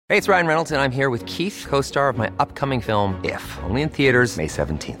Hey, it's Ryan Reynolds, and I'm here with Keith, co-star of my upcoming film, If, only in theaters May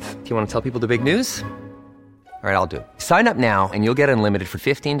 17th. Do you want to tell people the big news? All right, I'll do it. Sign up now and you'll get unlimited for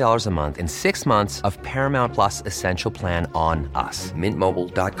 $15 a month and 6 months of Paramount Plus Essential Plan on us.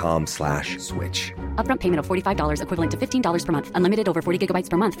 MintMobile.com/switch. Upfront payment of $45 equivalent to $15 per month. Unlimited over 40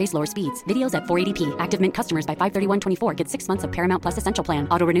 gigabytes per month. Face lower speeds. Videos at 480p. Active Mint customers by 531.24 get 6 months of Paramount Plus Essential Plan.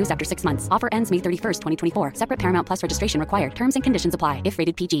 Auto renews after 6 months. Offer ends May 31st, 2024. Separate Paramount Plus registration required. Terms and conditions apply if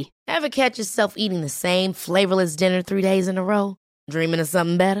rated PG. Ever catch yourself eating the same flavorless dinner 3 days in a row? Dreaming of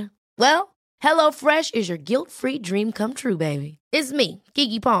something better? Well, HelloFresh is your guilt-free dream come true, baby. It's me,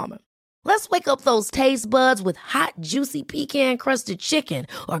 Keke Palmer. Let's wake up those taste buds with hot, juicy pecan-crusted chicken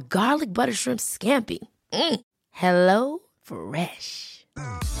or garlic butter shrimp scampi. Hello Fresh.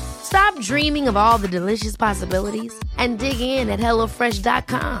 Stop dreaming of all the delicious possibilities and dig in at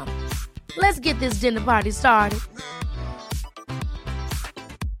HelloFresh.com. Let's get this dinner party started.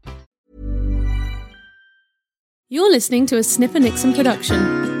 You're listening to a Snipper Nixon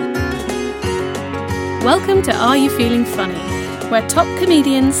production. Welcome to Are You Feeling Funny, where top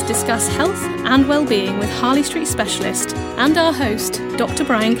comedians discuss health and well-being with Harley Street specialist and our host, Dr.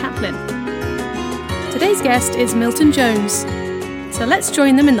 Brian Kaplan. Today's guest is Milton Jones, so let's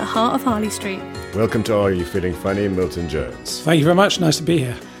join them in the heart of Harley Street. Welcome to Are You Feeling Funny, Milton Jones. Thank you very much, nice to be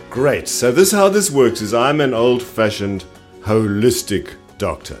here. Great. So how this works is I'm an old-fashioned holistic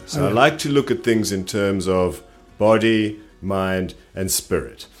doctor. So I like to look at things in terms of body, mind, and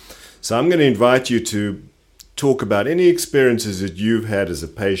spirit. So I'm going to invite you to talk about any experiences that you've had as a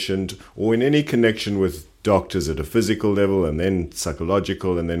patient or in any connection with doctors at a physical level and then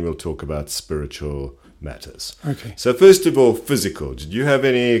psychological, and then we'll talk about spiritual matters. Okay. So first of all, physical. Did you have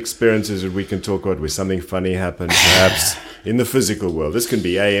any experiences that we can talk about where something funny happened, perhaps in the physical world? This can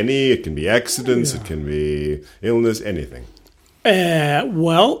be A&E, it can be accidents, It can be illness, anything.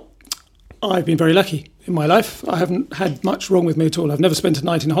 Well, I've been very lucky in my life. I haven't had much wrong with me at all. I've never spent a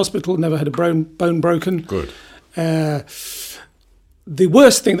night in hospital, never had a bone broken. Good. The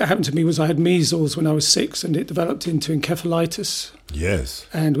worst thing that happened to me was I had measles when I was 6 and it developed into encephalitis. Yes.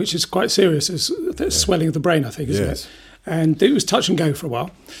 And which is quite serious. It's swelling of the brain, I think, isn't it? And it was touch and go for a while.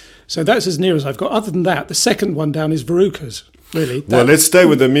 So that's as near as I've got. Other than that, the second one down is verrucas, really. Well, let's stay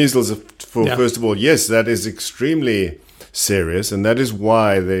with the measles first of all. Yes, that is extremely serious, and that is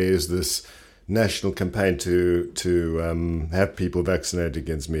why there is this national campaign to have people vaccinated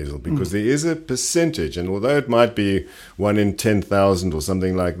against measles, because there is a percentage, and although it might be 1 in 10,000 or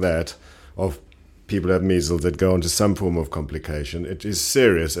something like that of people who have measles that go on to some form of complication, it is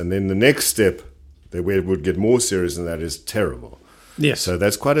serious. And then the next step, where it would get more serious than that, is terrible. Yes. So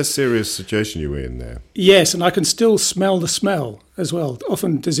that's quite a serious situation you were in there. Yes, and I can still smell the smell as well.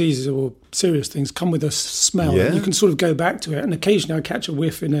 Often diseases or serious things come with a smell, and you can sort of go back to it. And occasionally I catch a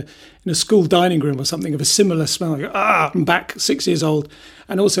whiff in a school dining room or something of a similar smell. I go, I'm back, 6 years old.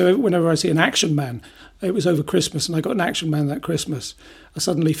 And also whenever I see an Action Man, it was over Christmas, and I got an Action Man that Christmas, I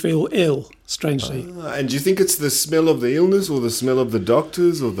suddenly feel ill, strangely. And do you think it's the smell of the illness or the smell of the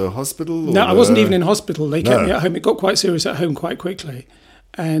doctors or the hospital? Or No, I wasn't even in hospital. They kept me at home. It got quite serious at home quite quickly.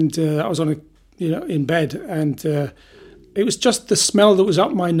 And I was in bed, and it was just the smell that was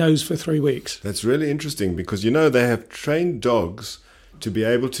up my nose for 3 weeks. That's really interesting, because they have trained dogs to be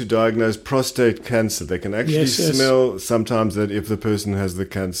able to diagnose prostate cancer. They can actually smell sometimes that if the person has the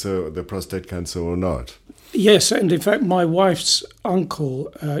cancer, the prostate cancer or not. Yes, and in fact, my wife's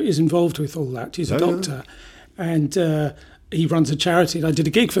uncle is involved with all that. He's a doctor, and he runs a charity, and I did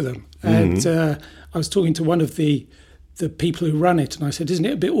a gig for them. And I was talking to one of the people who run it, and I said, isn't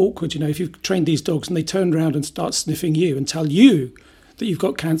it a bit awkward, if you've trained these dogs and they turn around and start sniffing you and tell you that you've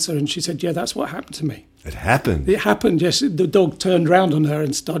got cancer? And she said, yeah, that's what happened to me. It happened? It happened, yes. The dog turned around on her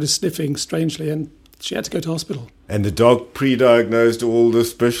and started sniffing strangely, and she had to go to hospital. And the dog pre-diagnosed all the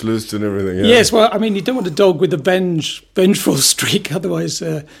specialists and everything? Yeah? Yes, well, I mean, you don't want a dog with a vengeful streak, otherwise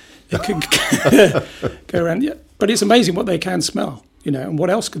it could go around. Yeah. But it's amazing what they can smell, and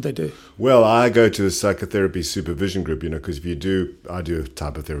what else could they do? Well, I go to a psychotherapy supervision group, because I do a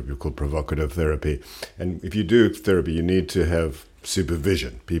type of therapy called provocative therapy. And if you do therapy, you need to have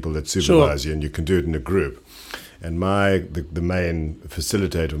supervision, people that supervise you, and you can do it in a group. And the main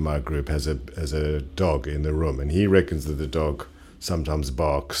facilitator of my group has a dog in the room, and he reckons that the dog sometimes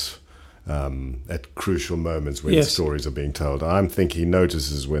barks at crucial moments when stories are being told. I think he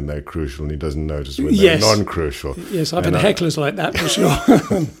notices when they're crucial, and he doesn't notice when they're non-crucial. Yes, I've had hecklers like that for sure.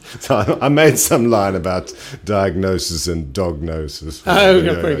 So I made some line about diagnosis and dognosis. Oh,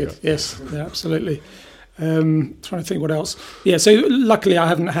 very good. Yes, absolutely. Trying to think what else. Yeah, so luckily I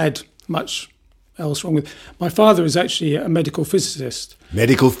haven't had much else wrong with. My father is actually a medical physicist.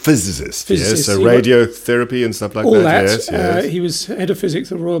 Medical physicist, yes. So He radiotherapy and stuff like all that. that. Yes. He was head of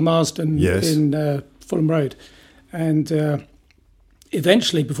physics at Royal Marsden in Fulham Road. And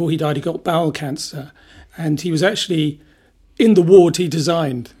eventually, before he died, he got bowel cancer. And he was actually in the ward he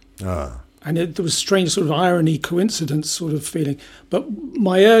designed. And there was strange sort of irony, coincidence sort of feeling. But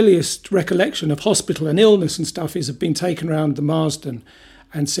my earliest recollection of hospital and illness and stuff is of being taken around the Marsden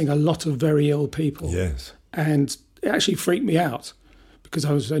and seeing a lot of very ill people. Yes. And it actually freaked me out because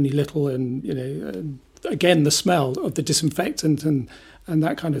I was only little, and again the smell of the disinfectant and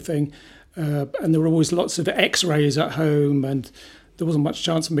that kind of thing. And there were always lots of X-rays at home, and there wasn't much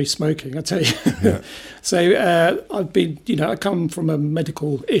chance of me smoking, I tell you. Yeah. So I've been, I come from a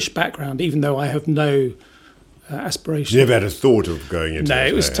medical-ish background, even though I have no aspiration. You never had a thought of going into No,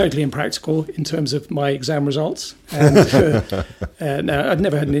 it was totally impractical in terms of my exam results. And no, I'd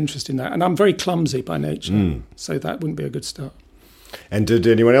never had an interest in that. And I'm very clumsy by nature, so that wouldn't be a good start. And did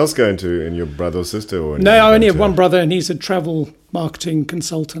anyone else go into, and your brother or sister? Or no, I only have one brother, and he's a travel marketing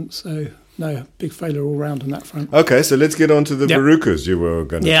consultant, so no, big failure all round on that front. Okay, so let's get on to the Verrucas you were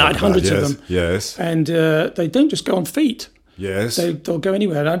going to talk I had hundreds about. of them. Yes. And they don't just go on feet. Yes. They'll go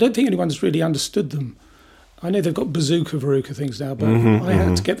anywhere. And I don't think anyone's really understood them. I know they've got bazooka verruca things now, but I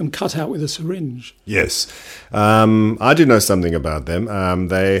had to get them cut out with a syringe. Yes. I do know something about them.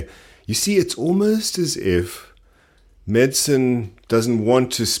 You see, it's almost as if medicine doesn't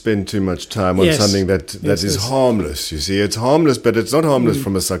want to spend too much time on something that is harmless. You see, it's harmless, but it's not harmless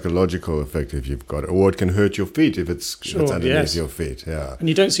from a psychological effect if you've got it, or it can hurt your feet if it's underneath your feet. Yeah. And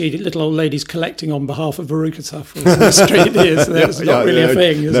you don't see little old ladies collecting on behalf of verruca sufferers in the street. It's not really a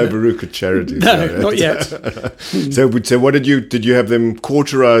thing, is no it? Verruca charities. No, not yet. So what did you have them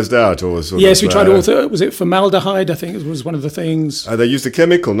cauterized out, or sort Yes, of, we tried was it formaldehyde? I think it was one of the things. They used a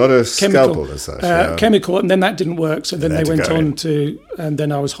chemical, not a scalpel as such. Chemical, and then that didn't work. So then they went on to. And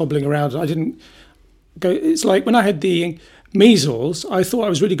then I was hobbling around. I didn't go. It's like when I had the measles, I thought I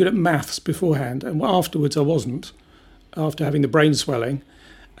was really good at maths beforehand, and afterwards I wasn't, after having the brain swelling.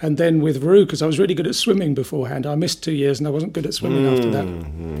 And then with verrucas, I was really good at swimming beforehand. I missed 2 years and I wasn't good at swimming after that.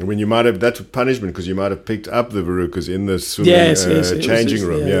 When you might have, that's punishment because you might have picked up the verrucas in the swimming changing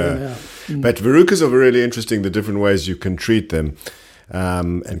room. Yeah. But verrucas are really interesting, the different ways you can treat them.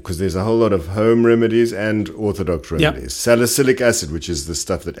 And because there's a whole lot of home remedies and orthodox remedies. Salicylic acid, which is the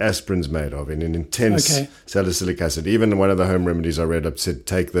stuff that aspirin's made of, in an intense salicylic acid. Even one of the home remedies I read up said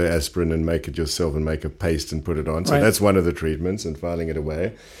take the aspirin and make it yourself and make a paste and put it on. So that's one of the treatments, and filing it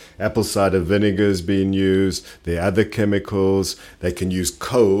away. Apple cider vinegar's been used. There are other chemicals. They can use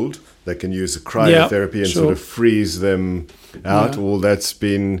cold. They can use cryotherapy and sort of freeze them out. All that's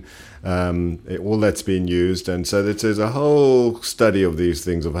been used, and so there's a whole study of these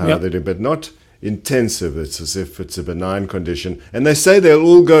things of how they do, but not intensive. It's as if it's a benign condition, and they say they'll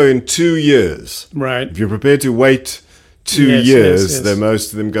all go in 2 years. Right. If you're prepared to wait 2 years, then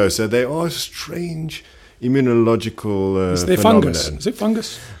most of them go. So they are strange immunological Is there fungus? Is it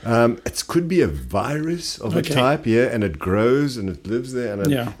fungus? It could be a virus of a type, and it grows and it lives there.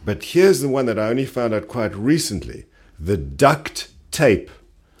 But here's the one that I only found out quite recently: the duct tape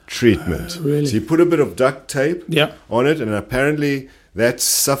treatment. Really? So you put a bit of duct tape on it, and apparently that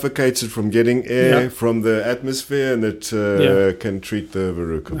suffocates it from getting air from the atmosphere, and it can treat the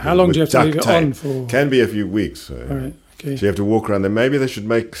verruca. How long do you have to leave it on for? Can be a few weeks. So, so you have to walk around there. Maybe they should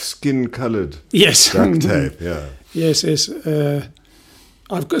make skin-coloured duct tape. Yes.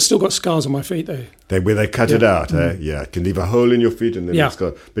 I've still got scars on my feet though. Where they cut it out, it can leave a hole in your feet and then it's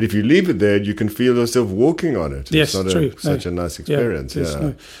got. But if you leave it there, you can feel yourself walking on it. Yes, it's not such a nice experience.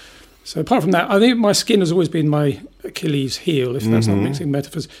 No. So apart from that, I think my skin has always been my Achilles heel, if that's not mixing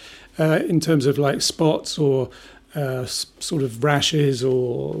metaphors, in terms of like spots or sort of rashes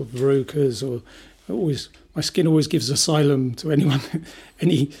or verrucas, or my skin always gives asylum to anyone,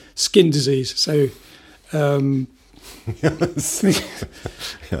 any skin disease. So. For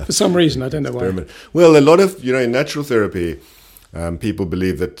some reason, I don't know why. Well, a lot of, in natural therapy, people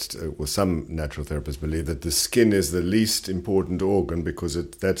believe that, some natural therapists believe that the skin is the least important organ because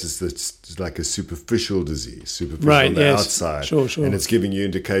it's like a superficial disease, on the outside. Sure. And it's giving you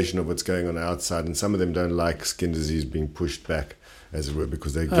indication of what's going on outside. And some of them don't like skin disease being pushed back, as it were,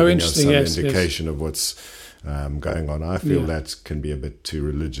 because they're giving us some indication of what's going on. I feel that can be a bit too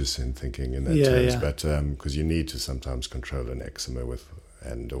religious in thinking in that terms, but because you need to sometimes control an eczema or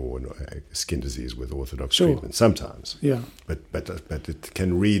skin disease with orthodox treatment sometimes. But it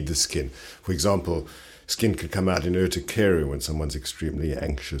can read the skin. For example, skin can come out in urticaria when someone's extremely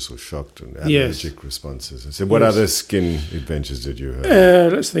anxious or shocked, and allergic responses. So what other skin adventures did you have?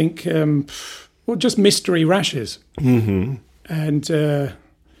 Let's think. just mystery rashes. Mm-hmm. And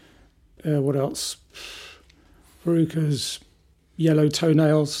what else? Verrucas, yellow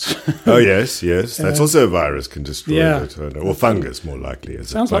toenails. Oh, yes. That's also a virus, can destroy the toenail. Or fungus, more likely.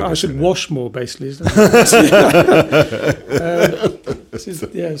 Sounds like I should wash more, basically.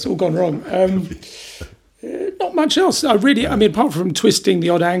 It's all gone wrong. Not much else. I mean, apart from twisting the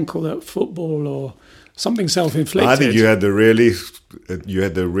odd ankle at football or something self-inflicted. I think you had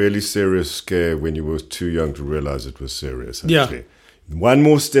the really serious scare when you were too young to realize it was serious, actually. Yeah. One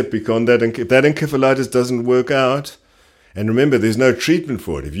more step beyond that, and if that encephalitis doesn't work out, and remember, there's no treatment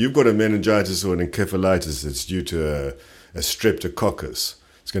for it. If you've got a meningitis or an encephalitis that's due to a streptococcus,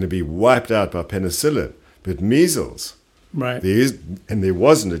 it's going to be wiped out by penicillin. But measles, right? There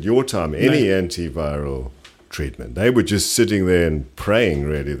wasn't at your time any antiviral treatment. They were just sitting there and praying,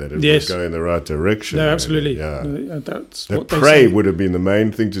 really, that it would go in the right direction. No, absolutely. Yeah. That's that what they pray say. would have been the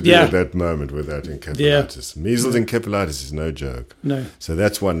main thing to do at that moment with that encephalitis. Yeah. Measles encephalitis is no joke. No. So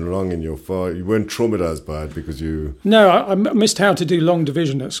that's one wrong in your file. You weren't traumatized by it because you... No, I missed how to do long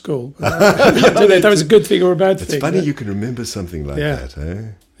division at school. I don't know if that was a good thing or a bad thing. It's funny you can remember something like that,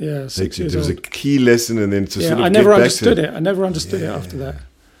 eh? Yeah, 6 years old. There was old. a key lesson and then to sort of I never understood it. I never understood it after that.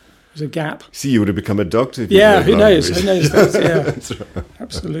 There's a gap. See, you would have become a doctor. If Who knows? Who knows? That's right.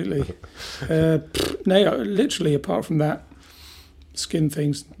 Absolutely. No, literally, apart from that, skin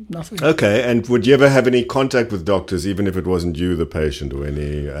things, nothing. Okay, and would you ever have any contact with doctors, even if it wasn't you, the patient, or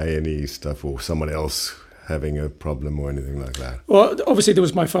any A&E stuff, or someone else having a problem or anything like that? Well, obviously there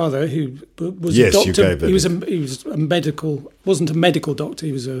was my father who was a doctor. You gave that. He was a medical, wasn't a medical doctor.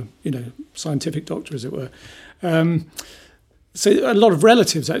 He was a scientific doctor, as it were. So a lot of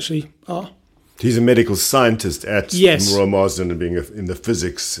relatives actually are. He's a medical scientist at Royal Marsden and being in the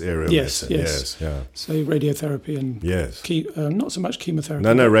physics area. Yes. Yeah. So radiotherapy and not so much chemotherapy.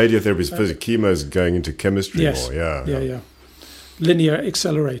 No, radiotherapy is physics. Chemo is going into chemistry more. Yeah. Linear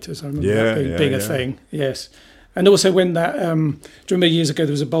accelerators. I remember that being a thing. Yes. And also when that, do you remember years ago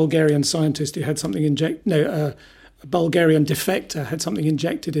there was a Bulgarian scientist who had something a Bulgarian defector had something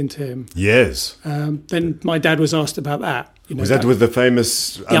injected into him. Yes. Then my dad was asked about that. Was that with the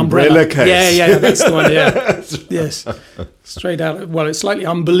famous umbrella case? Yeah, that's the one, yeah. Yes. Straight out. Well, it's slightly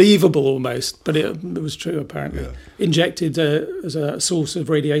unbelievable almost, but it was true apparently. Yeah. Injected as a source of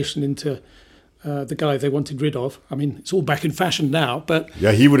radiation into the guy they wanted rid of. I mean, it's all back in fashion now, but...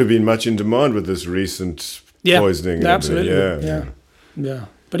 Yeah, he would have been much in demand with this recent poisoning. Absolutely. Yeah.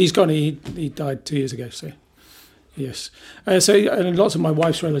 But he's gone. He died 2 years ago, so... Yes. And lots of my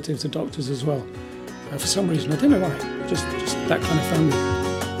wife's relatives are doctors as well. For some reason, I don't know why. Just that kind of family.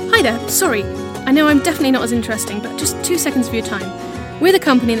 Hi there. Sorry. I know I'm definitely not as interesting, but just 2 seconds of your time. We're the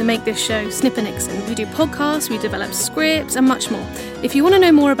company that make this show, Snipper Nixon. We do podcasts, we develop scripts, and much more. If you want to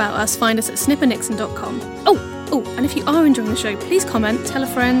know more about us, find us at snippernixon.com. Oh, and if you are enjoying the show, please comment, tell a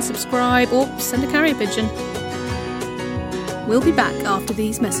friend, subscribe, or send a carrier pigeon. We'll be back after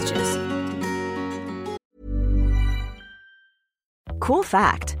these messages. Cool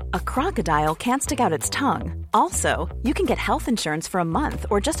fact, a crocodile can't stick out its tongue. Also, you can get health insurance for a month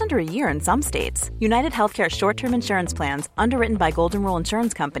or just under a year in some states. United Healthcare short-term insurance plans, underwritten by Golden Rule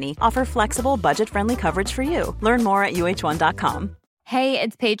Insurance Company, offer flexible, budget-friendly coverage for you. Learn more at uh1.com. Hey,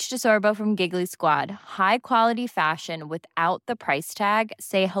 it's Paige DeSorbo from Giggly Squad. High quality fashion without the price tag.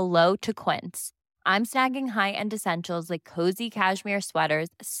 Say hello to Quince. I'm snagging high-end essentials like cozy cashmere sweaters,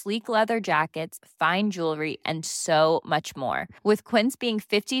 sleek leather jackets, fine jewelry, and so much more. With Quince being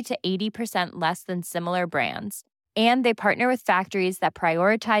 50 to 80% less than similar brands. And they partner with factories that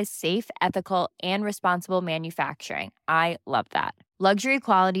prioritize safe, ethical, and responsible manufacturing. I love that. Luxury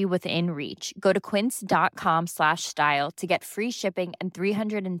quality within reach. Go to quince.com/style to get free shipping and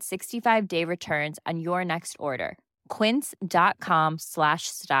 365-day returns on your next order.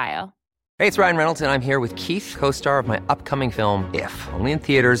 Quince.com/style. Hey, it's Ryan Reynolds, and I'm here with Keith, co-star of my upcoming film, If, only in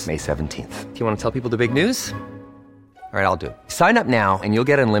theaters May 17th. Do you want to tell people the big news? All right, I'll do it. Sign up now and you'll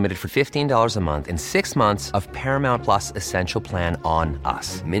get unlimited for $15 a month and 6 months of Paramount Plus Essential Plan on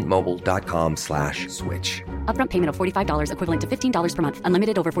us. MintMobile.com/switch. Upfront payment of $45 equivalent to $15 per month.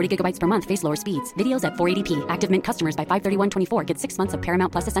 Unlimited over 40 gigabytes per month. Face lower speeds. Videos at 480p. Active Mint customers by 531.24 get 6 months of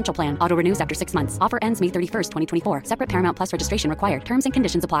Paramount Plus Essential Plan. Auto renews after 6 months. Offer ends May 31st, 2024. Separate Paramount Plus registration required. Terms and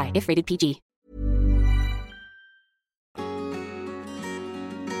conditions apply if rated PG.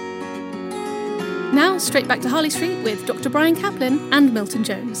 Now, straight back to Harley Street with Dr. Brian Kaplan and Milton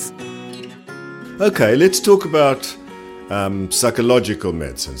Jones. Okay, let's talk about psychological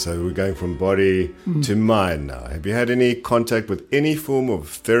medicine. So we're going from body to mind now. Have you had any contact with any form of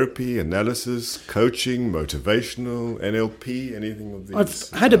therapy, analysis, coaching, motivational, NLP, anything of these?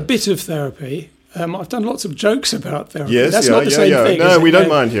 I've had a bit of therapy. I've done lots of jokes about therapy. Yes, that's not the same thing. No, we don't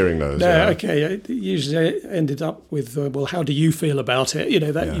mind hearing those. No, okay. It usually ended up with, well, how do you feel about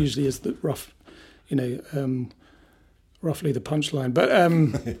it? That usually is the rough, roughly the punchline. But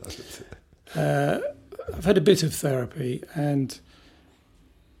I've had a bit of therapy, and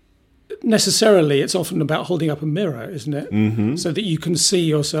necessarily it's often about holding up a mirror, isn't it? Mm-hmm. So that you can see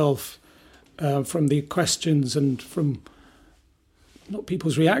yourself from the questions and from not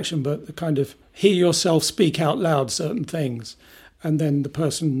people's reaction, but the kind of hear yourself speak out loud certain things, and then the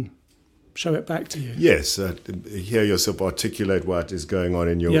person show it back to you. Yes, hear yourself articulate what is going on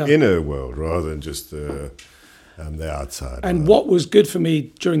in your inner world rather than just the outside. And what was good for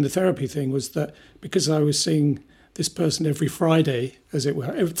me during the therapy thing was that because I was seeing this person every Friday, as it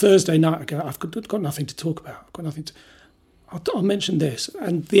were, every Thursday night, I go, I've got nothing to talk about. I've got nothing to. I'll mention this,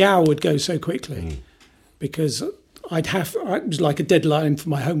 and the hour would go so quickly because it was like a deadline for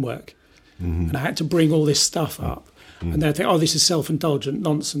my homework, and I had to bring all this stuff up, and then I think, oh, this is self-indulgent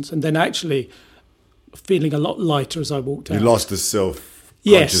nonsense, and then actually feeling a lot lighter as I walked out. You lost the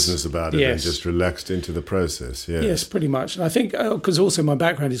self-consciousness about it and just relaxed into the process. Yes, pretty much. And I think because also my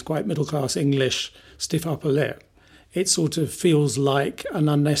background is quite middle-class English, stiff upper lip, it sort of feels like an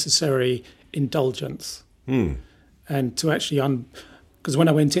unnecessary indulgence. And to actually, because when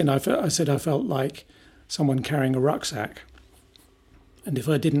I went in, I said I felt like someone carrying a rucksack. And if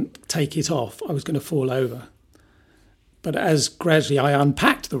I didn't take it off, I was going to fall over. But as gradually I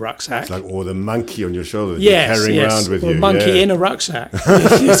unpacked the rucksack... It's like, or the monkey on your shoulder that you're carrying around with you. Or a monkey in a rucksack.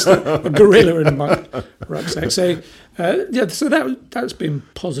 It's a gorilla in a rucksack. So, so that's been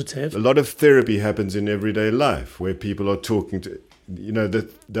positive. A lot of therapy happens in everyday life where people are talking to... the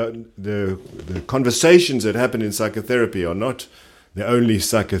conversations that happen in psychotherapy are not the only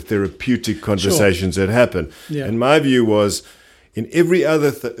psychotherapeutic conversations that happen. Yeah. And my view was, in every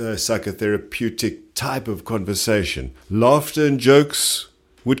other psychotherapeutic type of conversation, laughter and jokes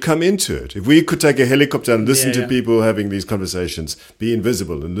would come into it. If we could take a helicopter and listen to people having these conversations, be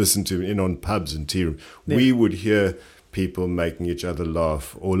invisible and listen to in on pubs and tea rooms, we would hear people making each other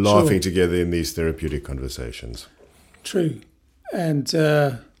laugh or laughing together in these therapeutic conversations. True. And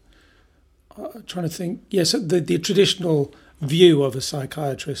I'm trying to think, yes, the traditional view of a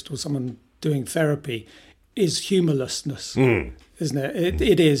psychiatrist or someone doing therapy is humourlessness, isn't it?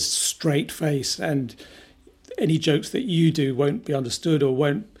 It is straight face, and any jokes that you do won't be understood or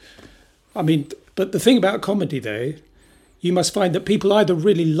won't... I mean, but the thing about comedy, though, you must find that people either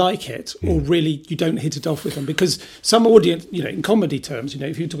really like it or really you don't hit it off with them. Because some audience, in comedy terms,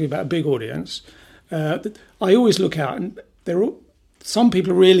 if you're talking about a big audience, I always look out and some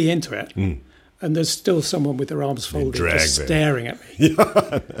people are really into it. And there's still someone with their arms folded just staring at me.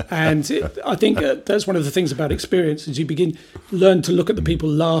 And I think that's one of the things about experience is you learn to look at the people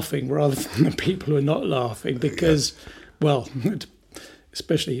laughing rather than the people who are not laughing because, well,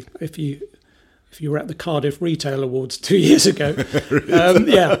 especially if you were at the Cardiff Retail Awards 2 years ago.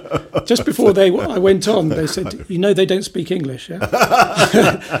 Just before I went on, they said, they don't speak English,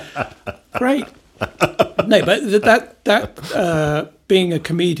 yeah? Great. No, but that being a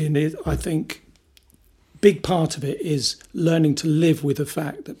comedian is, I think, big part of it is learning to live with the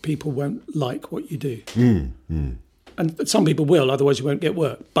fact that people won't like what you do. And some people will, otherwise you won't get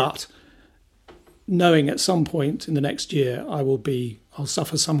work. But knowing at some point in the next year I'll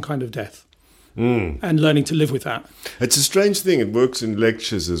suffer some kind of death. And learning to live with that. It's a strange thing. It works in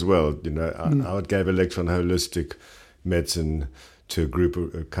lectures as well. I gave a lecture on holistic medicine to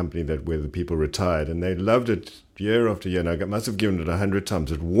a company where the people retired, and they loved it year after year. And I must have given it 100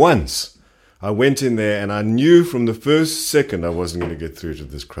 times. At once, I went in there and I knew from the first second I wasn't going to get through to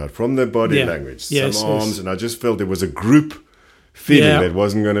this crowd. From their body language, some arms, and I just felt there was a group feeling that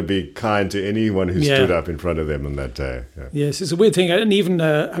wasn't going to be kind to anyone who stood up in front of them on that day. Yeah. Yes, it's a weird thing. And even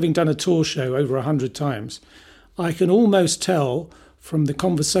having done a tour show over 100 times, I can almost tell from the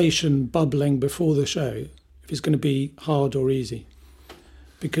conversation bubbling before the show if it's going to be hard or easy.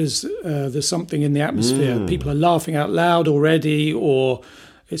 Because there's something in the atmosphere. People are laughing out loud already, or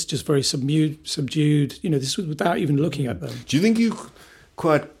it's just very subdued. This was without even looking at them. Do you think you're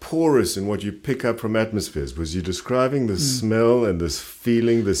quite porous in what you pick up from atmospheres? Was you describing the smell and this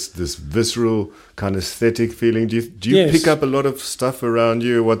feeling, this visceral kind of aesthetic feeling? Do you pick up a lot of stuff around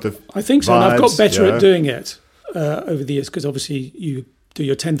you? I think so, and I've got better at doing it over the years because obviously you do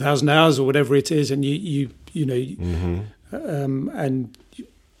your 10,000 hours or whatever it is, and and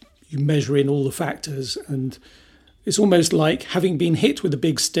you measure in all the factors, and it's almost like having been hit with a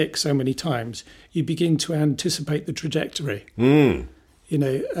big stick so many times, you begin to anticipate the trajectory, and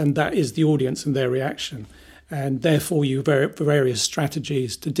that is the audience and their reaction. and therefore you have various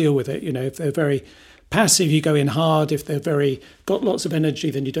strategies to deal with it. If they're very passive, you go in hard. If they're got lots of energy,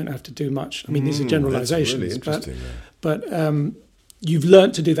 then you don't have to do much. I mean, these are generalizations. That's really interesting. But you've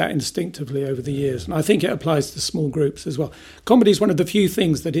learnt to do that instinctively over the years. And I think it applies to small groups as well. Comedy is one of the few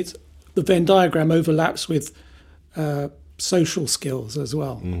things that the Venn diagram overlaps with social skills as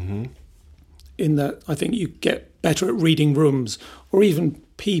well. Mm-hmm. In that I think you get better at reading rooms or even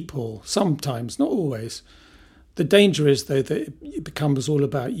people sometimes, not always. The danger is, though, that it becomes all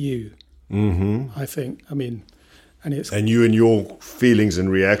about you. Mm-hmm. I think. I mean, and you and your feelings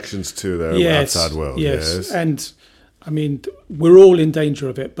and reactions to the outside world. Yes, and I mean, we're all in danger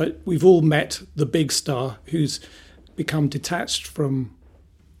of it. But we've all met the big star who's become detached from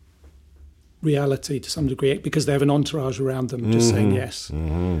reality to some degree because they have an entourage around them just saying yes,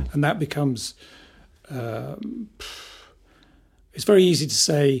 and that becomes. It's very easy to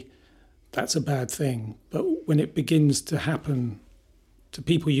say that's a bad thing, but when it begins to happen to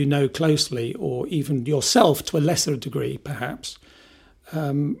people you know closely, or even yourself to a lesser degree, perhaps,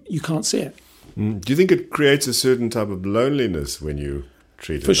 you can't see it. Do you think it creates a certain type of loneliness when you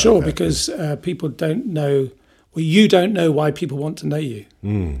treat it For sure, because people don't know, or you don't know why people want to know you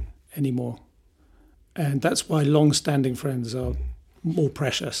anymore. And that's why long-standing friends are more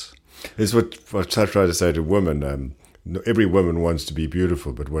precious. It's what I try to say to women. Every woman wants to be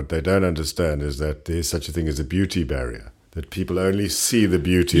beautiful, but what they don't understand is that there's such a thing as a beauty barrier. That people only see the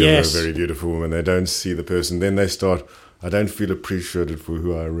beauty of a very beautiful woman. They don't see the person. Then they start, I don't feel appreciated for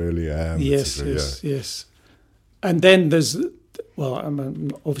who I really am. Yes. And then there's,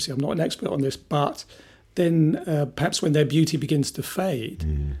 obviously I'm not an expert on this, but then perhaps when their beauty begins to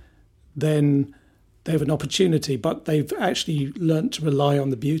fade, then they have an opportunity, but they've actually learnt to rely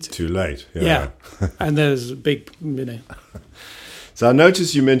on the beauty. Too late. Yeah. And there's a big, So I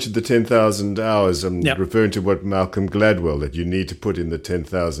noticed you mentioned the 10,000 hours. I'm referring to what Malcolm Gladwell, that you need to put in the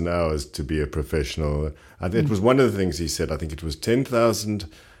 10,000 hours to be a professional. It was one of the things he said. I think it was 10,000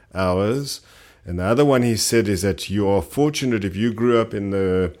 hours. And the other one he said is that you are fortunate if you grew up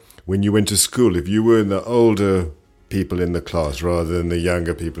when you went to school, if you were in the older people in the class rather than the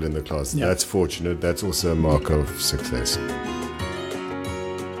younger people in the class. Yep. That's fortunate. That's also a mark of success.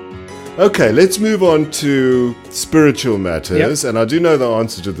 Okay, let's move on to spiritual matters. Yep. And I do know the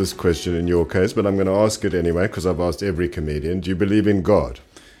answer to this question in your case, but I'm going to ask it anyway because I've asked every comedian. Do you believe in God?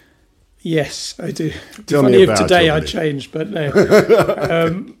 Yes, I do. Tell me about today I changed, but no.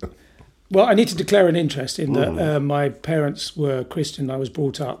 Well, I need to declare an interest in that my parents were Christian. I was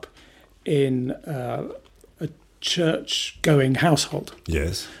brought up in a church-going household.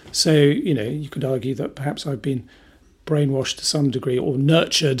 Yes. So, you could argue that perhaps I've been brainwashed to some degree or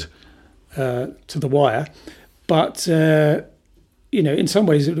nurtured to the wire. But, in some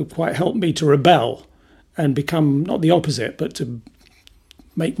ways it would quite help me to rebel and become not the opposite, but to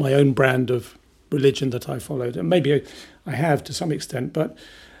make my own brand of religion that I followed. And maybe I have to some extent. But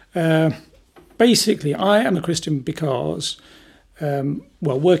basically, I am a Christian because,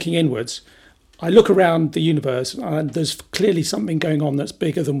 working inwards, I look around the universe and there's clearly something going on that's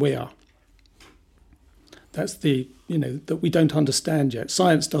bigger than we are. That's that we don't understand yet.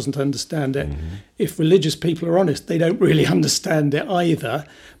 Science doesn't understand it. Mm-hmm. If religious people are honest, they don't really understand it either,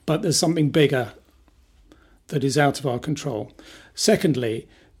 but there's something bigger that is out of our control. Secondly,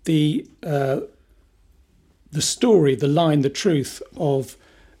 the story, the line, the truth of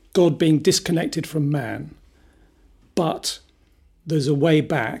God being disconnected from man, but there's a way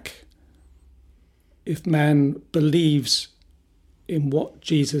back if man believes in what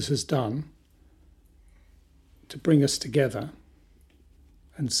Jesus has done to bring us together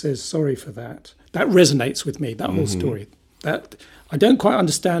and says sorry for that. That resonates with me, that whole story. That I don't quite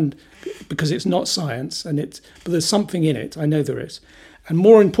understand because it's not science, but there's something in it. I know there is. And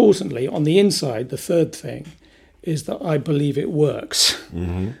more importantly, on the inside, the third thing is that I believe it works,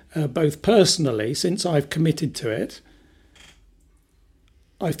 both personally, since I've committed to it.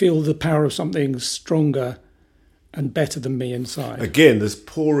 I feel the power of something stronger and better than me inside. Again, this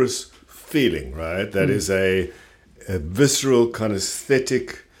porous feeling, right? That is a visceral, kind of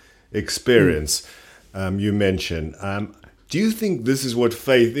aesthetic experience you mentioned. Do you think this is what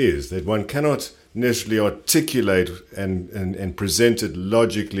faith is? That one cannot necessarily articulate and present it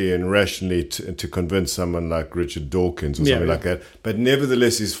logically and rationally to convince someone like Richard Dawkins or something like that, but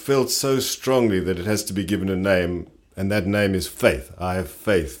nevertheless is felt so strongly that it has to be given a name. And that name is faith. I have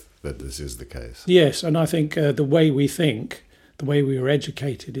faith that this is the case. Yes, and I think the way we think, the way we were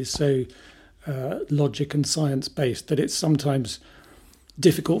educated is so logic and science-based that it's sometimes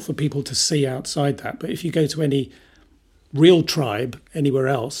difficult for people to see outside that. But if you go to any real tribe anywhere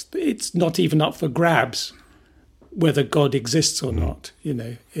else, it's not even up for grabs whether God exists or not. You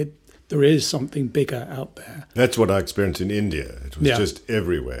know, there is something bigger out there. That's what I experienced in India. It was just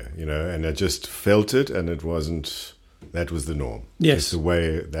everywhere, you know, and I just felt it, and it wasn't. That was the norm. Yes, it's the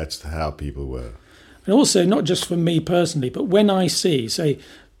way. That's how people were. And also, not just for me personally, but when I see, say,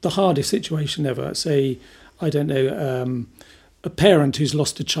 the hardest situation ever, say, I don't know, a parent who's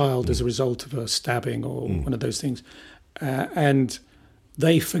lost a child as a result of a stabbing or one of those things, and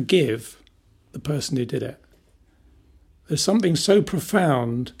they forgive the person who did it. There's something so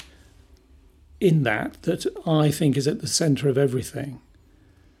profound in that I think is at the centre of everything.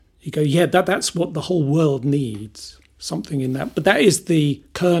 You go, yeah, that's what the whole world needs, something in that. But that is the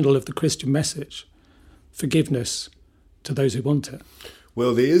kernel of the Christian message, forgiveness to those who want it.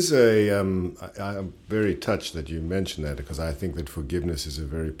 Well, there is I'm very touched that you mentioned that, because I think that forgiveness is a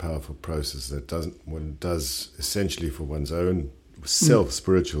very powerful process that one does essentially for one's own self,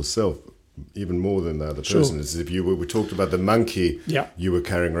 spiritual self, even more than the other person. As if we talked about the monkey you were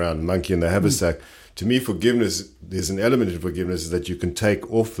carrying around, the monkey in the haversack. To me, forgiveness, there's an element of forgiveness that you can take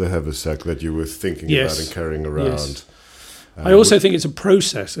off the haversack that you were thinking about and carrying around. Yes. I also think it's a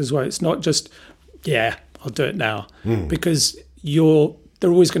process as well. It's not just, I'll do it now, because there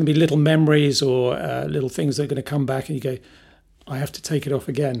are always going to be little memories or little things that are going to come back, and you go, I have to take it off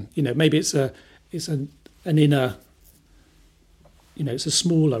again. You know, maybe it's an inner, you know, it's a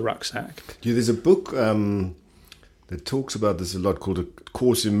smaller rucksack. There's a book that talks about this a lot called A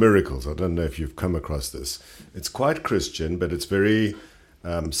Course in Miracles. I don't know if you've come across this. It's quite Christian, but it's very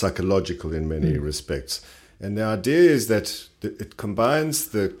psychological in many respects. And the idea is that it combines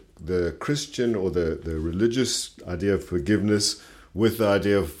the Christian or the religious idea of forgiveness with the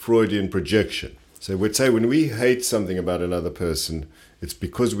idea of Freudian projection. So we'd say when we hate something about another person, it's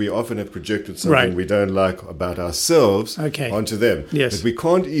because we often have projected something we don't like about ourselves onto them. Yes. But we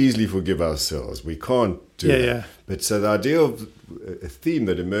can't easily forgive ourselves. We can't do that. Yeah. But so the idea of a theme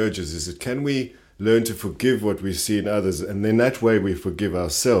that emerges is that can we learn to forgive what we see in others, and in that way we forgive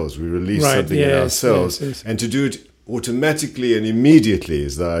ourselves. We release something in ourselves. Yes. And to do it automatically and immediately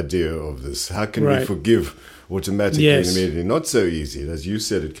is the idea of this. How can we forgive automatically and immediately? Not so easy. As you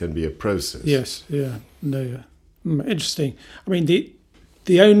said, it can be a process. Yes, yeah. No, interesting. I mean,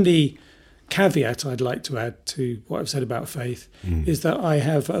 the only caveat I'd like to add to what I've said about faith is that I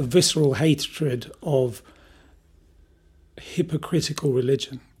have a visceral hatred of hypocritical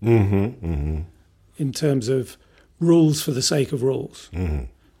religion in terms of rules for the sake of rules.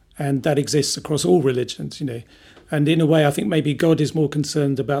 And that exists across all religions, you know. And in a way, I think maybe God is more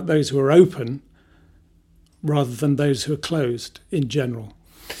concerned about those who are open rather than those who are closed in general.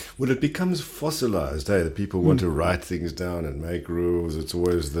 Well, it becomes fossilized, that people want to write things down and make rules. It's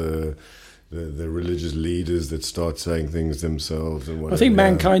always the religious leaders that start saying things themselves. And whatever. I think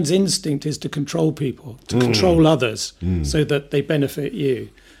mankind's instinct is to control people, to control others so that they benefit you.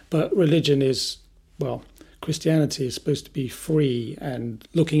 But religion is, Christianity is supposed to be free and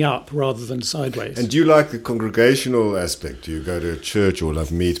looking up rather than sideways. And do you like the congregational aspect? Do you go to a church or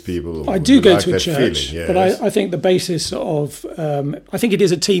meet people? I do go to a church, but I think the basis of, I think it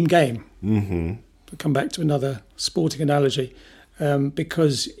is a team game. To come back to another sporting analogy,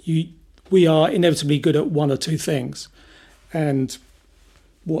 because we are inevitably good at one or two things. And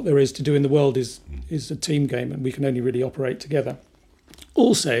what there is to do in the world is a team game, and we can only really operate together.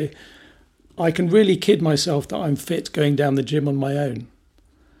 Also, I can really kid myself that I'm fit going down the gym on my own.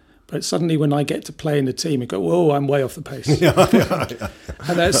 But suddenly when I get to play in a team, I go, whoa, I'm way off the pace.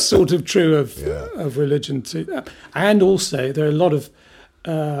 And that's sort of true of religion too. And also there are a lot of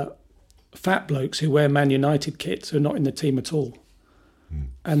fat blokes who wear Man United kits who are not in the team at all.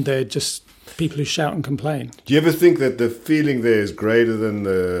 And they're just people who shout and complain. Do you ever think that the feeling there is greater than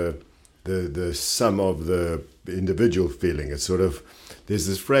the sum of the individual feeling? It's sort of... There's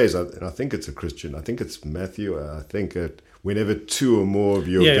this phrase, and I think it's a Christian, I think it's Matthew, I think whenever two or more of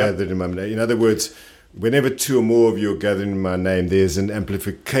you are gathered in my name. In other words, whenever two or more of you are gathered in my name, there's an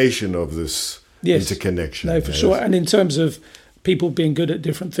amplification of this interconnection. No, for sure. And in terms of people being good at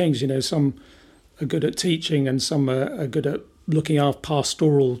different things, you know, some are good at teaching and some are good at looking after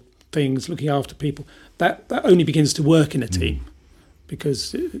pastoral things, looking after people. That only begins to work in a team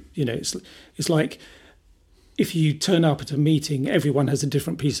because, you know, it's like... If you turn up at a meeting, everyone has a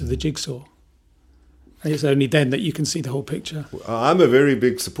different piece of the jigsaw. And it's only then that you can see the whole picture. I'm a very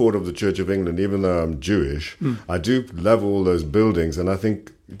big supporter of the Church of England, even though I'm Jewish. I do love all those buildings, and I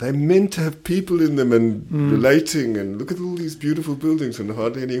think they're meant to have people in them and relating, and look at all these beautiful buildings and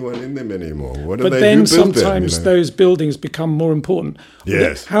hardly anyone in them anymore. What are but they? then Who built sometimes them, you know? those buildings become more important.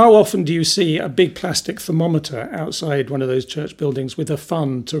 Yes. How often do you see a big plastic thermometer outside one of those church buildings with a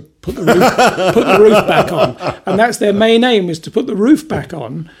fund to put the roof back on? And that's their main aim, is to put the roof back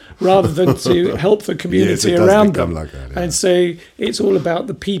on rather than to help the community Yes, it does around become them. like that, yeah. And so it's all about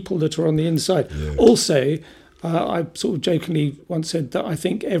the people that are on the inside. Yeah. Also, I sort of jokingly once said that I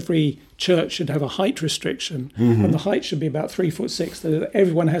think every church should have a height restriction, and the height should be about 3'6". That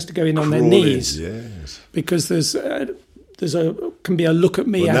everyone has to go in on their Crawl in, knees, yes. because can be a look at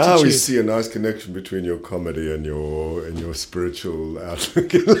me Well, attitude. now we see a nice connection between your comedy and your spiritual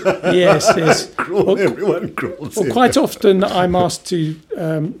outlook. Yes. Everyone crawls Well, in. quite often I'm asked to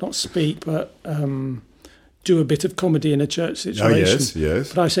not speak, but do a bit of comedy in a church situation.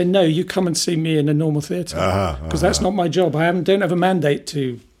 yes. But I say, no, you come and see me in a normal theatre, because that's not my job. Don't have a mandate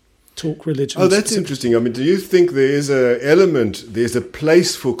to talk religion. Oh, that's interesting. I mean, do you think there's a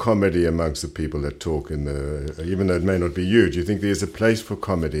place for comedy amongst the people that talk even though it may not be you, do you think there's a place for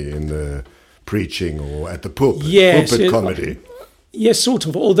comedy in the preaching or at the pulpit? Yes, pulpit comedy. Yes, sort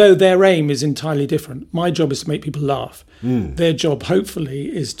of, although their aim is entirely different. My job is to make people laugh. Their job,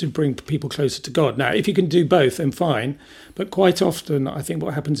 hopefully, is to bring people closer to God. Now, if you can do both, then fine. But quite often, I think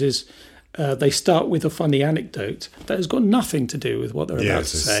what happens is they start with a funny anecdote that has got nothing to do with what they're about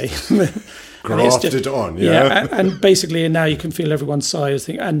to say. Grafted on, yeah. And basically, and now you can feel everyone's sigh as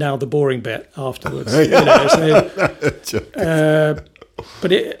and now the boring bit afterwards.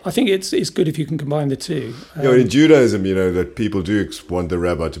 But I think it's good if you can combine the two. In Judaism, that people do want the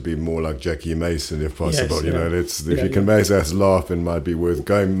rabbi to be more like Jackie Mason, if possible. Yes, If you can make us laugh, it might be worth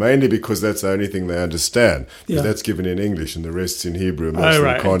going. Mainly because that's the only thing they understand. Because that's given in English, and the rest's in Hebrew. Most of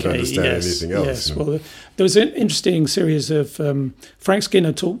them can't understand anything else. Yes. Well, there was an interesting series of Frank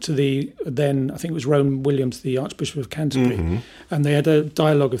Skinner talked to then I think it was Rowan Williams, the Archbishop of Canterbury, and they had a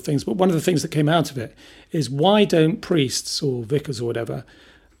dialogue of things. But one of the things that came out of it is, why don't priests or vicars or whatever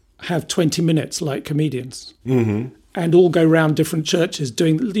have 20 minutes like comedians and all go around different churches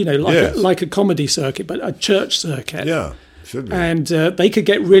doing, like a comedy circuit, but a church circuit. Yeah, should be. And they could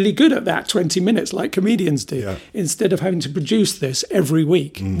get really good at that 20 minutes like comedians do, instead of having to produce this every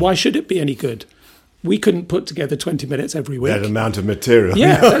week. Why should it be any good? We couldn't put together 20 minutes every week. That amount of material.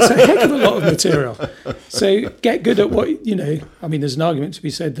 Yeah, that's a heck of a lot of material. So get good at what, I mean, there's an argument to be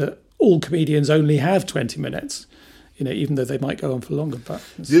said that all comedians only have 20 minutes, even though they might go on for longer. But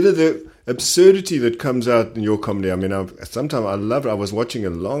the absurdity that comes out in your comedy, I mean, sometimes I love it. I was watching a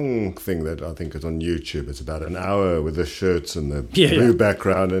long thing that I think is on YouTube. It's about an hour with the shirts and the blue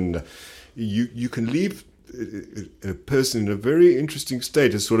background, and you can leave a person in a very interesting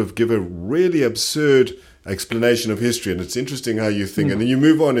state to sort of give a really absurd explanation of history. And it's interesting how you think, and then you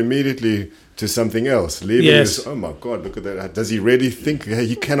move on immediately to something else, leaving this, oh my God, look at that. Does he really think?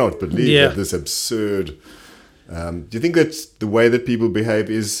 He cannot believe that this absurd... do you think that the way that people behave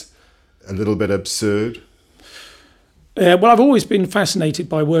is a little bit absurd? Well, I've always been fascinated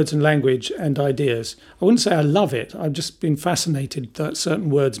by words and language and ideas. I wouldn't say I love it. I've just been fascinated that certain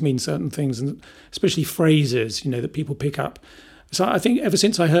words mean certain things, and especially phrases, that people pick up. So I think ever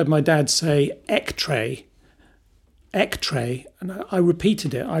since I heard my dad say "ectre," and I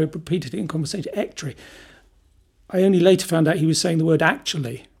repeated it. I repeated it in conversation, "ectre." I only later found out he was saying the word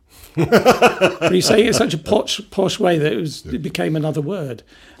 "actually." But he's saying it in such a posh way that it became another word.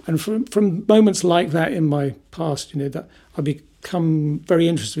 And from moments like that in my past, that I become very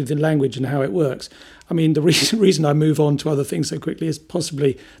interested in language and how it works. I mean, the reason I move on to other things so quickly is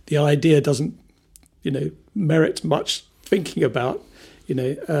possibly the idea doesn't, merit much thinking about.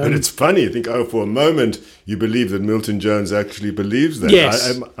 But it's funny. I think, for a moment, you believe that Milton Jones actually believes that.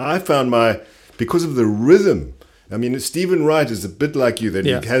 Yes. I found because of the rhythm. I mean, Stephen Wright is a bit like you, that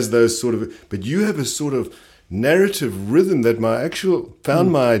he has those sort of... But you have a sort of narrative rhythm that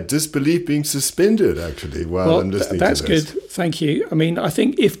found my disbelief being suspended, actually, while I'm listening to this. That's good. Thank you. I mean, I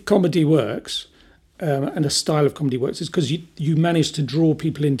think if comedy works, and a style of comedy works, it's because you manage to draw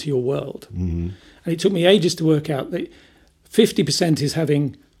people into your world. And it took me ages to work out that 50% is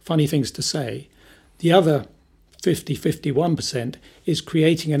having funny things to say. The other 51% is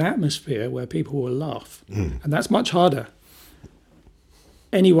creating an atmosphere where people will laugh. And that's much harder.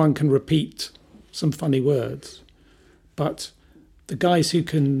 Anyone can repeat some funny words, but the guys who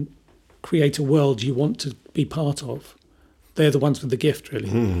can create a world you want to be part of, they're the ones with the gift, really.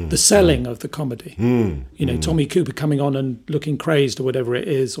 The selling of the comedy. Tommy Cooper coming on and looking crazed or whatever it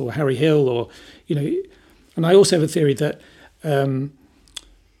is, or Harry Hill, or, and I also have a theory that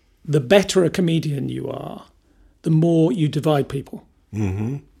the better a comedian you are, the more you divide people.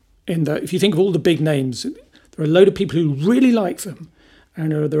 Mm-hmm. In that, if you think of all the big names, there are a load of people who really like them,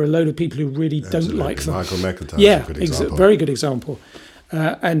 and there are a load of people who really don't like them. Michael McIntyre is a good example. Very good example.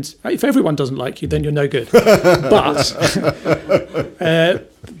 And if everyone doesn't like you, then you're no good. But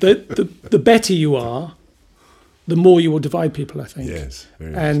the better you are, the more you will divide people, I think. Yes,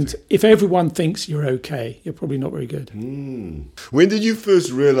 very and interesting. if everyone thinks you're okay, you're probably not very good. When did you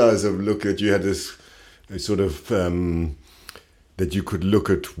first realize that you had this sort of that you could look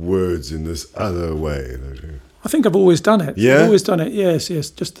at words in this other way? I think I've always done it. Yeah? I've always done it, yes.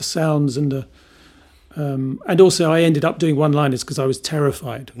 Just the sounds and the... and also I ended up doing one-liners because I was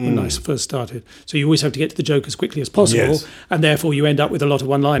terrified when I first started. So you always have to get to the joke as quickly as possible, Yes. and therefore you end up with a lot of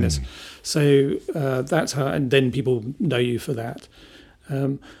one-liners. So that's how... And then people know you for that.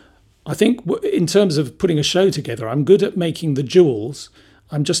 I think in terms of putting a show together, I'm good at making the jewels.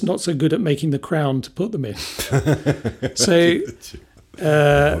 I'm just not so good at making the crown to put them in. So...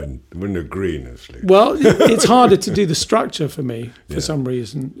 I wouldn't agree, actually. Well, it's harder to do the structure for me for some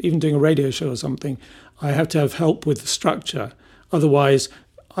reason. Even doing a radio show or something, I have to have help with the structure. Otherwise,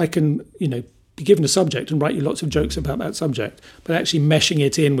 I can, be given a subject and write you lots of jokes about that subject. But actually meshing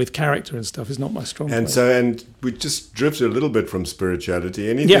it in with character and stuff is not my strong point. And we just drifted a little bit from spirituality.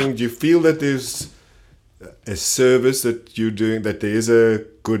 Anything? Do you feel that there's a service that you're doing, that there is a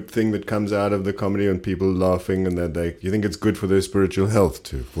good thing that comes out of the comedy and people laughing, and that you think it's good for their spiritual health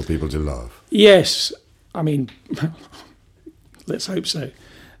too, for people to laugh? Yes. I mean, let's hope so.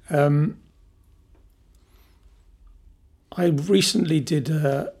 I recently turned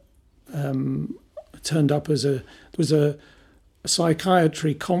up there was a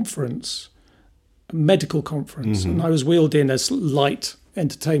psychiatry conference, a medical conference, and I was wheeled in as light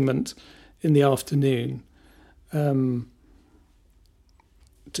entertainment in the afternoon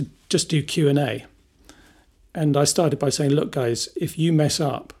to just do Q&A. And I started by saying, look, guys, if you mess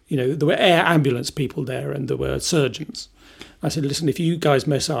up, there were air ambulance people there and there were surgeons. I said, listen, if you guys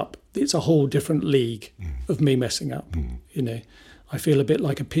mess up, it's a whole different league of me messing up. I feel a bit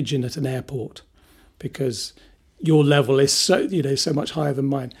like a pigeon at an airport because your level is so much higher than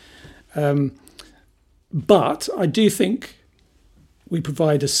mine. But I do think we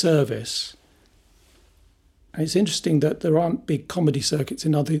provide a service. And it's interesting that there aren't big comedy circuits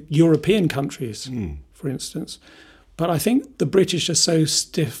in other European countries, for instance. But I think the British are so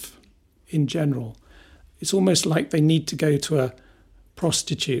stiff in general. It's almost like they need to go to a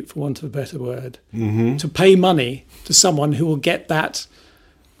prostitute, for want of a better word, to pay money to someone who will get that.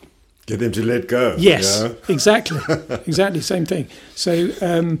 Get them to let go. Yes, exactly. Exactly, same thing. So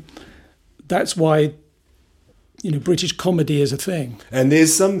that's why British comedy is a thing. And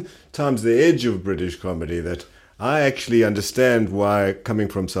there's sometimes the edge of British comedy that I actually understand why, coming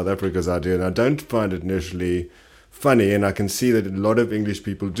from South Africa as I do, and I don't find it initially funny, and I can see that a lot of English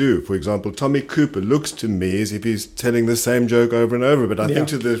people do. For example, Tommy Cooper looks to me as if he's telling the same joke over and over, but I think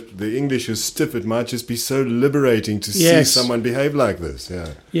to the English who's stiff, it might just be so liberating to see someone behave like this.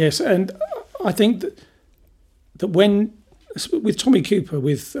 Yeah. Yes, and I think that when... with Tommy Cooper,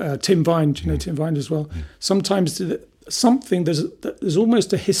 with Tim Vine, do you know Tim Vine as well? Sometimes there's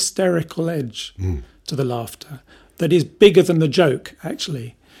almost a hysterical edge to the laughter that is bigger than the joke,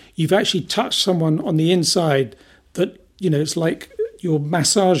 actually. You've actually touched someone on the inside that, it's like you're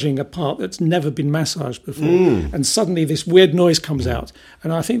massaging a part that's never been massaged before. And suddenly this weird noise comes out.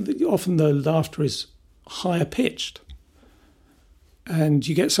 And I think that often the laughter is higher pitched. And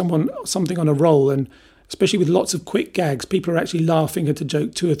you get something on a roll, and especially with lots of quick gags, people are actually laughing at a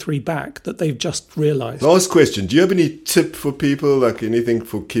joke 2 or 3 back that they've just realised. Last question. Do you have any tip for people, like anything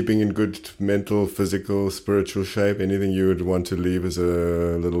for keeping in good mental, physical, spiritual shape? Anything you would want to leave as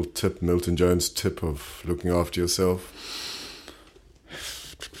a little tip, Milton Jones tip of looking after yourself?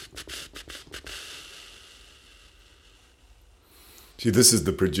 See, this is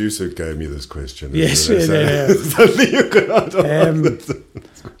the producer who gave me this question. Yes, Something you could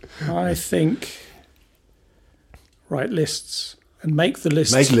I think... write lists and make the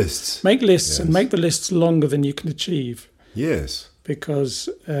lists. Make lists. Make lists and make the lists longer than you can achieve. Yes. Because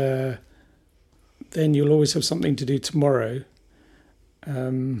then you'll always have something to do tomorrow.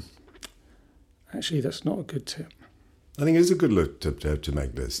 Actually, that's not a good tip. I think it's a good tip to have to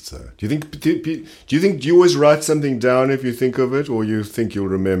make lists. Do you always write something down if you think of it, or you think you'll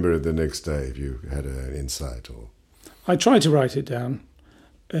remember it the next day if you had an insight? Or I try to write it down.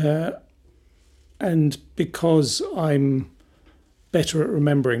 And because I'm better at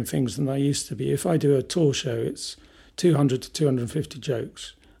remembering things than I used to be, if I do a tour show, it's 200 to 250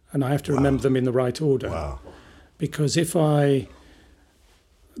 jokes, and I have to remember them in the right order. Wow. Because there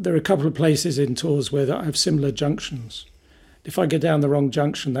are a couple of places in tours where I have similar junctions, if I go down the wrong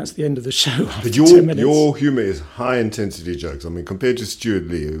junction, that's the end of the show after But 10 minutes. your humour is high-intensity jokes. I mean, compared to Stuart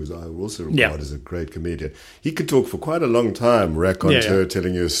Lee, who I also regard as a great comedian, he could talk for quite a long time, raconteur,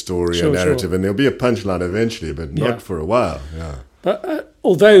 telling you a story, a narrative, and there'll be a punchline eventually, but not for a while. Yeah. But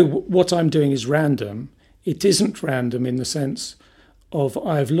although what I'm doing is random, it isn't random in the sense of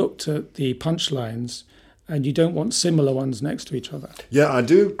I've looked at the punchlines and you don't want similar ones next to each other. Yeah, I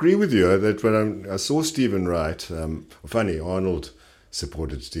do agree with you that when I saw Stephen Wright, funny, Arnold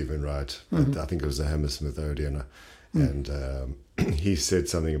supported Stephen Wright, but I think it was the Hammersmith Odeon, and he said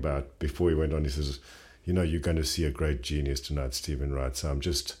something about, before he went on, he says, you're going to see a great genius tonight, Stephen Wright, so I'm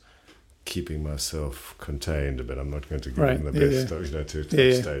just keeping myself contained a bit. I'm not going to give him the best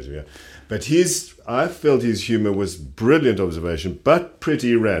stage. Yeah. But I felt his humour was brilliant observation, but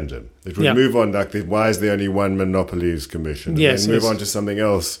pretty random. It would move on like, why is there only one Monopolies Commission? And then move on to something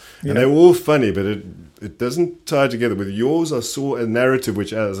else. And they were all funny, but it doesn't tie together. With yours, I saw a narrative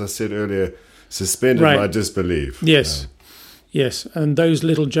which, as I said earlier, suspended my disbelief. Yes. Yes, and those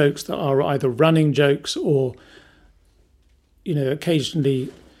little jokes that are either running jokes or,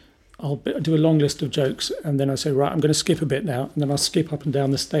 occasionally I'll do a long list of jokes and then I say, right, I'm going to skip a bit now, and then I'll skip up and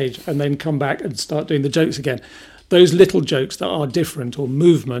down the stage and then come back and start doing the jokes again. Those little jokes that are different or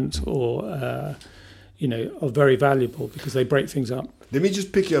movement or, are very valuable because they break things up. Let me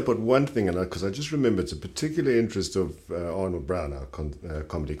just pick you up on one thing, because I just remember it's a particular interest of Arnold Brown, our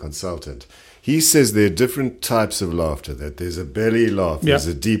comedy consultant. He says there are different types of laughter, that there's a belly laugh, there's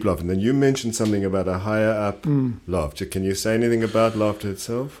a deep laugh, and then you mentioned something about a higher up laughter. Can you say anything about laughter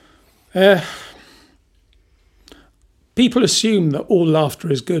itself? People assume that all laughter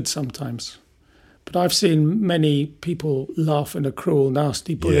is good sometimes, but I've seen many people laugh in a cruel,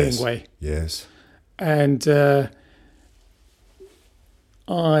 nasty, bullying way. Yes. And if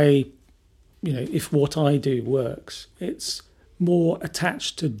what I do works, it's more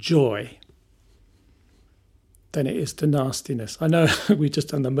attached to joy than it is to nastiness. I know we've just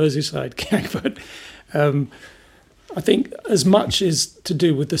done the Merseyside gag, but I think as much is to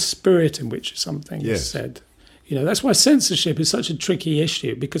do with the spirit in which something is said. That's why censorship is such a tricky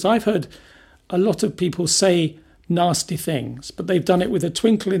issue, because I've heard a lot of people say nasty things, but they've done it with a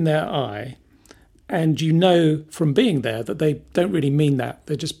twinkle in their eye, and from being there that they don't really mean that.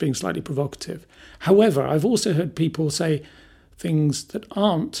 They're just being slightly provocative. However, I've also heard people say things that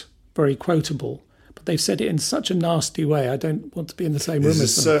aren't very quotable, but they've said it in such a nasty way, I don't want to be in the same room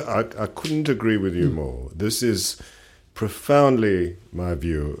as them. I couldn't agree with you more. This is profoundly my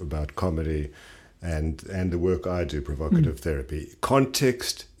view about comedy and the work I do, provocative therapy.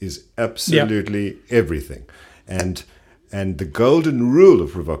 Context is absolutely everything. And the golden rule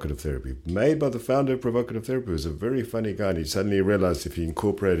of provocative therapy, made by the founder of provocative therapy, who was a very funny guy, and he suddenly realized if he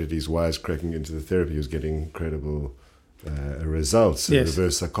incorporated his wisecracking into the therapy, he was getting incredible results in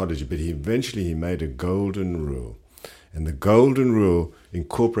reverse psychology. But he made a golden rule. And the golden rule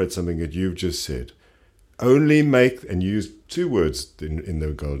incorporates something that you've just said. Only make, and use two words in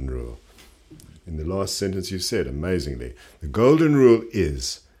the golden rule. In the last sentence you said, amazingly. The golden rule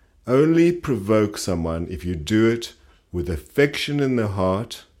is only provoke someone if you do it with affection in the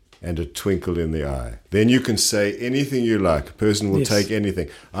heart and a twinkle in the eye. Then you can say anything you like. A person will take anything.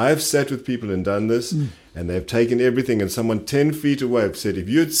 I've sat with people and done this, and they've taken everything, and someone 10 feet away have said, if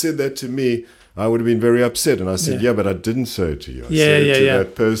you had said that to me, I would have been very upset. And I said, but I didn't say it to you. I said it to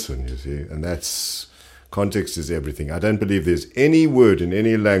that person, you see. And that's... Context is everything. I don't believe there's any word in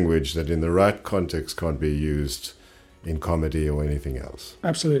any language that in the right context can't be used in comedy or anything else.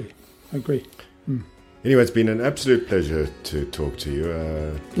 Absolutely. I agree. Anyway, it's been an absolute pleasure to talk to you.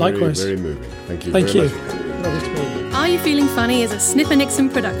 Likewise. Very moving. Thank you very much. Are You Feeling Funny is a Snipper Nixon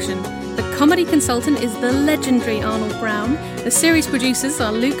production. The comedy consultant is the legendary Arnold Brown. The series producers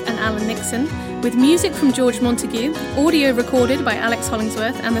are Luke and Alan Nixon, with music from George Montague, audio recorded by Alex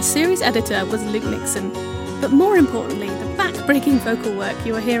Hollingsworth, and the series editor was Luke Nixon. But more importantly, the back-breaking vocal work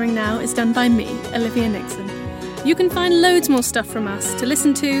you are hearing now is done by me, Olivia Nixon. You can find loads more stuff from us to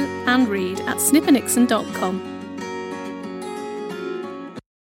listen to and read at snippernixon.com.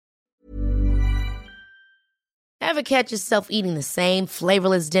 Ever catch yourself eating the same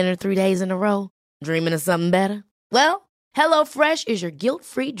flavorless dinner 3 days in a row? Dreaming of something better? Well, HelloFresh is your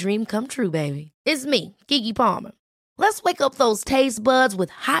guilt-free dream come true, baby. It's me, Keke Palmer. Let's wake up those taste buds with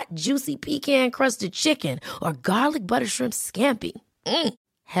hot, juicy pecan-crusted chicken or garlic butter shrimp scampi.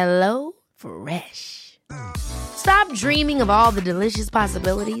 Hello Fresh. Stop dreaming of all the delicious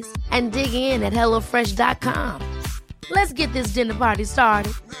possibilities and dig in at HelloFresh.com. Let's get this dinner party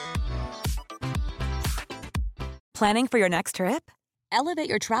started. Planning for your next trip? Elevate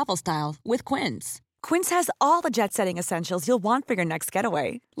your travel style with Quince. Quince has all the jet-setting essentials you'll want for your next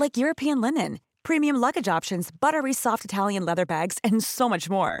getaway, like European linen, premium luggage options, buttery soft Italian leather bags, and so much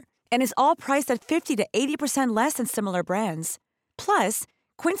more. And is all priced at 50 to 80% less than similar brands. Plus,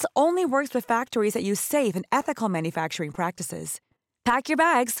 Quince only works with factories that use safe and ethical manufacturing practices. Pack your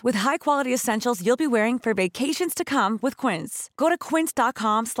bags with high-quality essentials you'll be wearing for vacations to come with Quince. Go to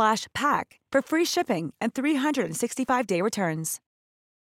quince.com/pack for free shipping and 365-day returns.